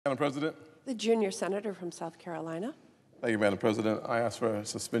Madam President. The junior senator from South Carolina. Thank you, Madam President. I ask for a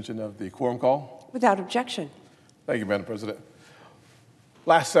suspension of the quorum call. Without objection. Thank you, Madam President.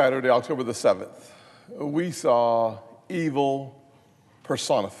 Last Saturday, October the 7th, we saw evil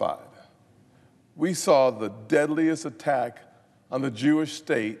personified. We saw the deadliest attack on the Jewish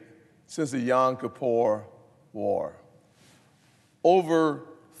state since the Yom Kippur War. Over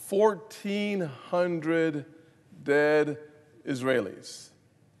 1,400 dead Israelis.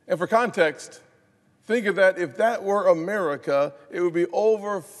 And for context, think of that, if that were America, it would be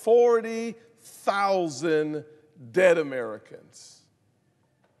over 40,000 dead Americans.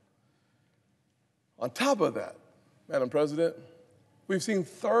 On top of that, Madam President, we've seen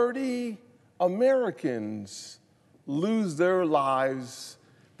 30 Americans lose their lives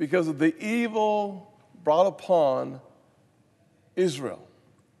because of the evil brought upon Israel.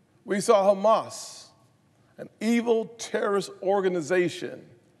 We saw Hamas, an evil terrorist organization,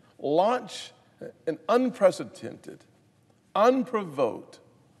 launch an unprecedented, unprovoked,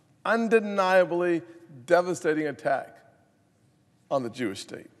 undeniably devastating attack on the Jewish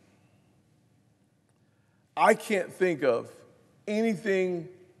state. I can't think of anything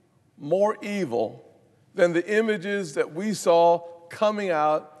more evil than the images that we saw coming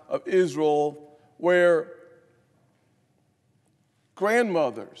out of Israel, where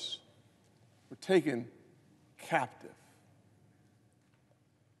grandmothers were taken captive,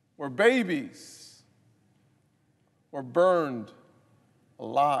 where babies were burned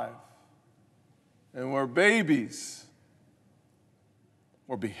alive, and where babies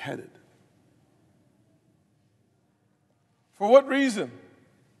were beheaded. For what reason?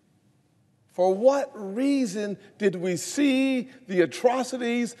 For what reason did we see the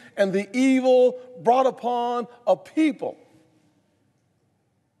atrocities and the evil brought upon a people?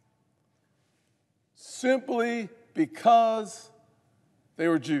 Simply because they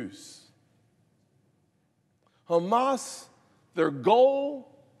were Jews. Hamas, their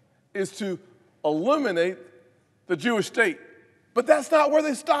goal is to eliminate the Jewish state. But that's not where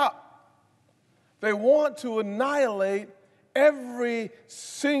they stop. They want to annihilate every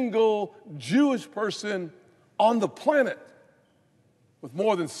single Jewish person on the planet, with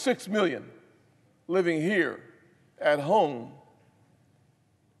more than 6 million living here at home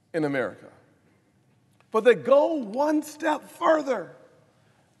in America. But they go one step further.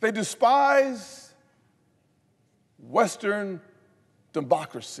 They despise Western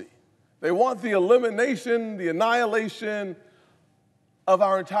democracy. They want the elimination, the annihilation of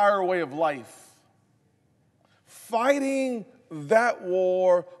our entire way of life. Fighting that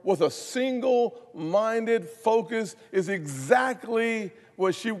war with a single-minded focus is exactly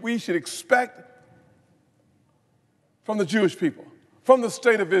what we should expect from the Jewish people, from the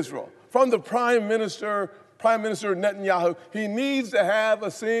state of Israel, from the Prime Minister Netanyahu. He needs to have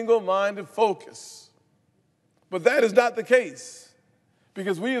a single-minded focus. But that is not the case,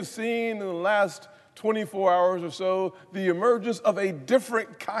 because we have seen in the last 24 hours or so the emergence of a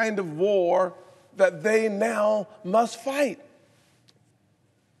different kind of war that they now must fight.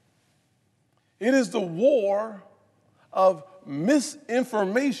 It is the war of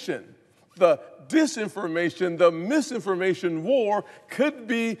misinformation. The disinformation, the misinformation war could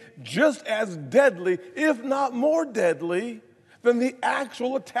be just as deadly, if not more deadly, than the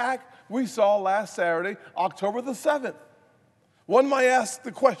actual attack we saw last Saturday, October the 7th. One might ask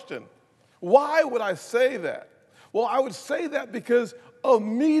the question, why would I say that? Well, I would say that because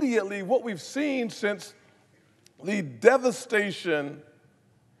immediately what we've seen since the devastation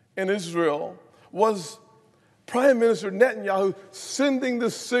in Israel was Prime Minister Netanyahu sending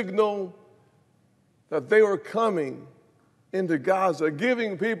the signal that they were coming into Gaza,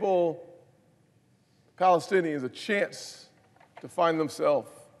 giving people, Palestinians, a chance to find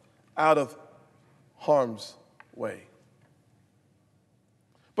themselves out of harm's way.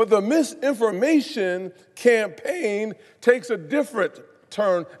 But the misinformation campaign takes a different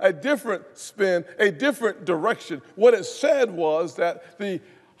turn, a different spin, a different direction. What it said was that the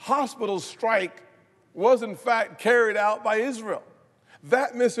hospital strike was in fact carried out by Israel.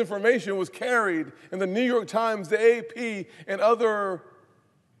 That misinformation was carried in the New York Times, the AP, and other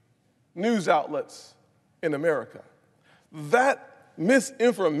news outlets in America. That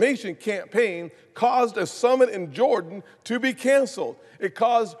misinformation campaign caused a summit in Jordan to be canceled. It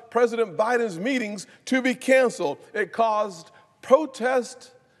caused President Biden's meetings to be canceled. It caused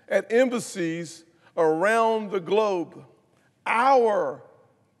protests at embassies around the globe. Our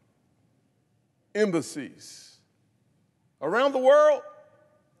embassies around the world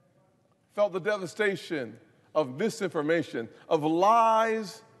felt the devastation of misinformation, of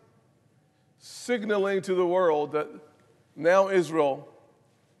lies signaling to the world that now Israel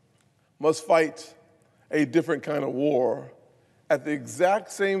must fight a different kind of war at the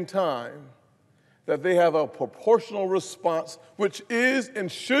exact same time that they have a proportional response, which is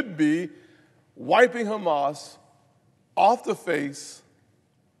and should be wiping Hamas off the face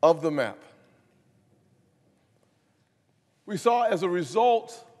of the map. We saw as a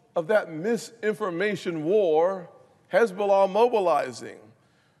result of that misinformation war, Hezbollah mobilizing.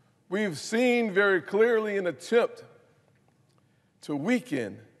 We've seen very clearly an attempt to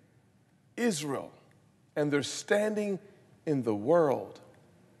weaken Israel and their standing in the world.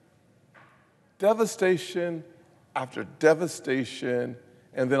 Devastation after devastation,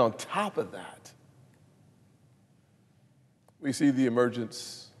 and then on top of that, we see the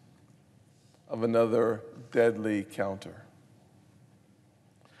emergence of another deadly counter.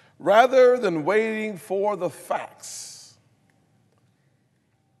 Rather than waiting for the facts,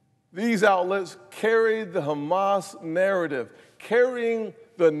 these outlets carried the Hamas narrative, carrying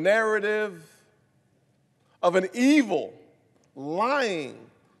the narrative of an evil, lying,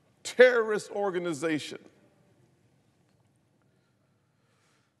 terrorist organization.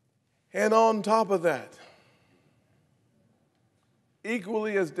 And on top of that,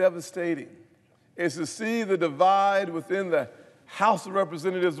 equally as devastating is to see the divide within the House of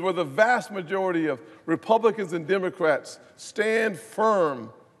Representatives, where the vast majority of Republicans and Democrats stand firm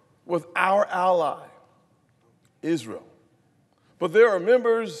with our ally, Israel. But there are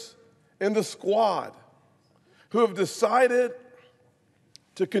members in the squad who have decided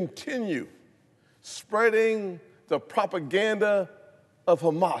to continue spreading the propaganda of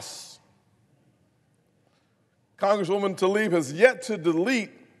Hamas. Congresswoman Tlaib has yet to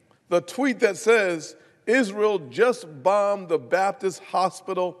delete the tweet that says, Israel just bombed the Baptist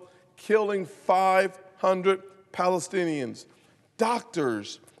hospital, killing 500 Palestinians,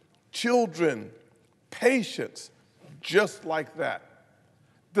 doctors, children, patients, just like that.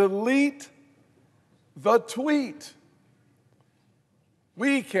 Delete the tweet.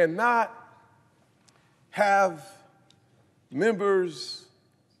 We cannot have members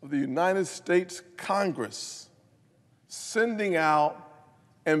of the United States Congress sending out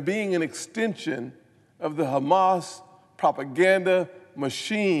and being an extension of the Hamas propaganda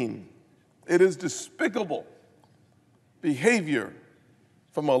machine. It is despicable behavior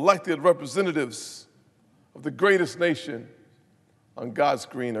from elected representatives of the greatest nation on God's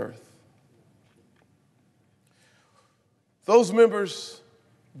green earth. Those members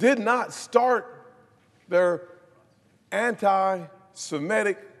did not start their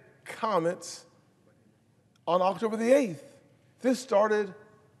anti-Semitic comments on October the 8th. This started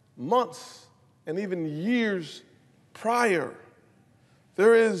months and even years prior.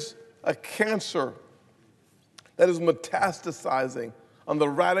 There is a cancer that is metastasizing on the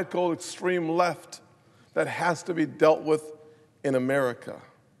radical extreme left that has to be dealt with in America.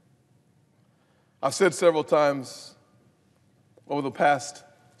 I've said several times over the past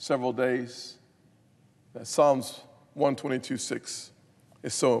several days that Psalms 122:6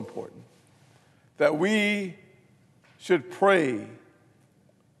 is so important, that we should pray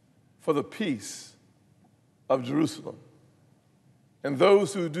for the peace of Jerusalem, and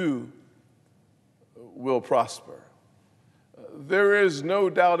those who do will prosper. There is no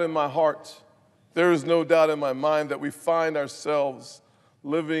doubt in my heart, there is no doubt in my mind that we find ourselves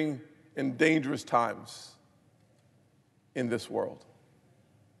living in dangerous times in this world.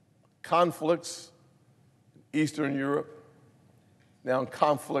 Conflicts in Eastern Europe, now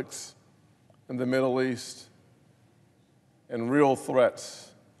conflicts in the Middle East, and real threats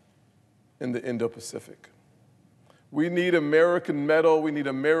in the Indo-Pacific. We need American mettle, we need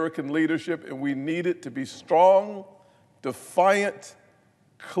American leadership, and we need it to be strong, defiant,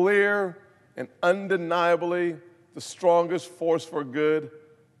 clear, and undeniably the strongest force for good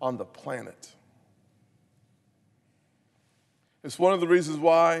on the planet. It's one of the reasons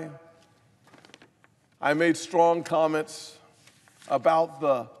why I made strong comments about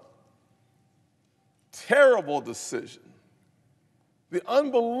the terrible decision, the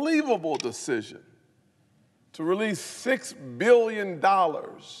unbelievable decision to release $6 billion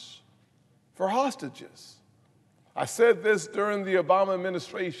for hostages. I said this during the Obama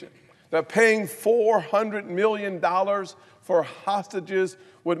administration, that paying $400 million for hostages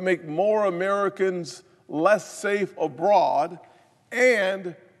would make more Americans less safe abroad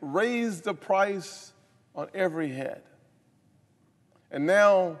and raise the price on every head. And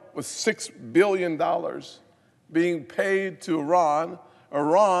now, with $6 billion being paid to Iran,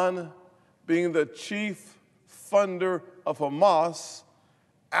 Iran being the chief funder of Hamas,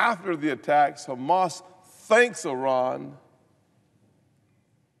 after the attacks, Hamas thanks Iran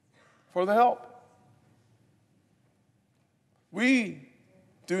for the help. We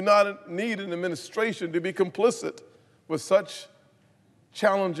do not need an administration to be complicit with such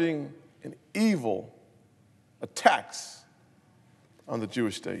challenging and evil attacks on the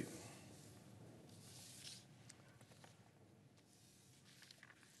Jewish state.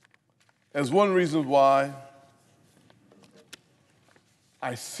 As one reason why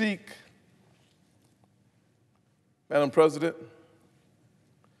I seek, Madam President,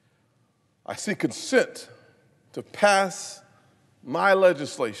 I seek consent to pass my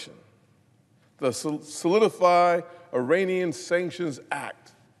legislation, the Solidify Iranian Sanctions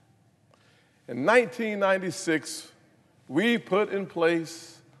Act. In 1996, we put in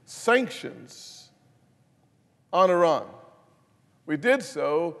place sanctions on Iran. We did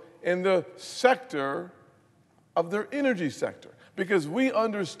so in the sector of their energy sector because we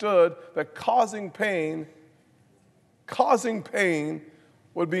understood that causing pain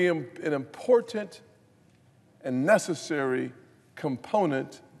would be an important and necessary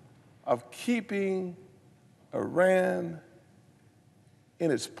component of keeping Iran in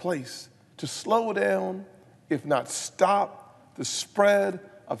its place to slow down, if not stop, the spread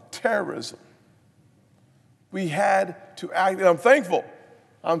of terrorism. We had to act, and I'm thankful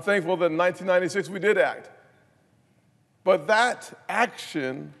that in 1996 we did act. But that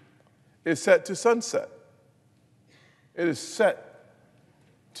action is set to sunset. It is set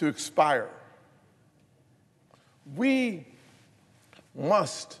to expire. We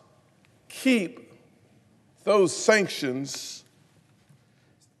must keep those sanctions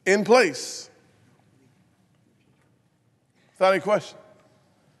in place. Without any question.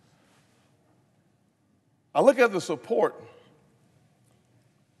 I look at the support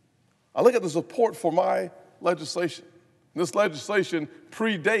for my legislation. This legislation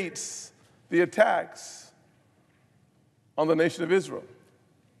predates the attacks on the nation of Israel.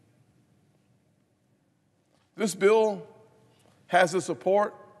 This bill has the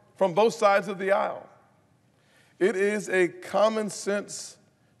support from both sides of the aisle. It is a common sense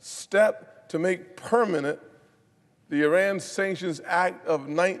step to make permanent the Iran Sanctions Act of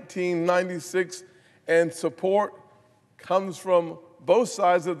 1996, and support comes from both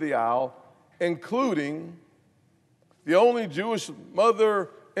sides of the aisle, including the only Jewish mother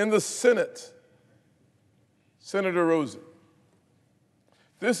in the Senate, Senator Rosen.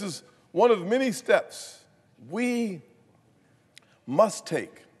 This is one of many steps we must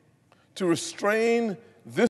take to restrain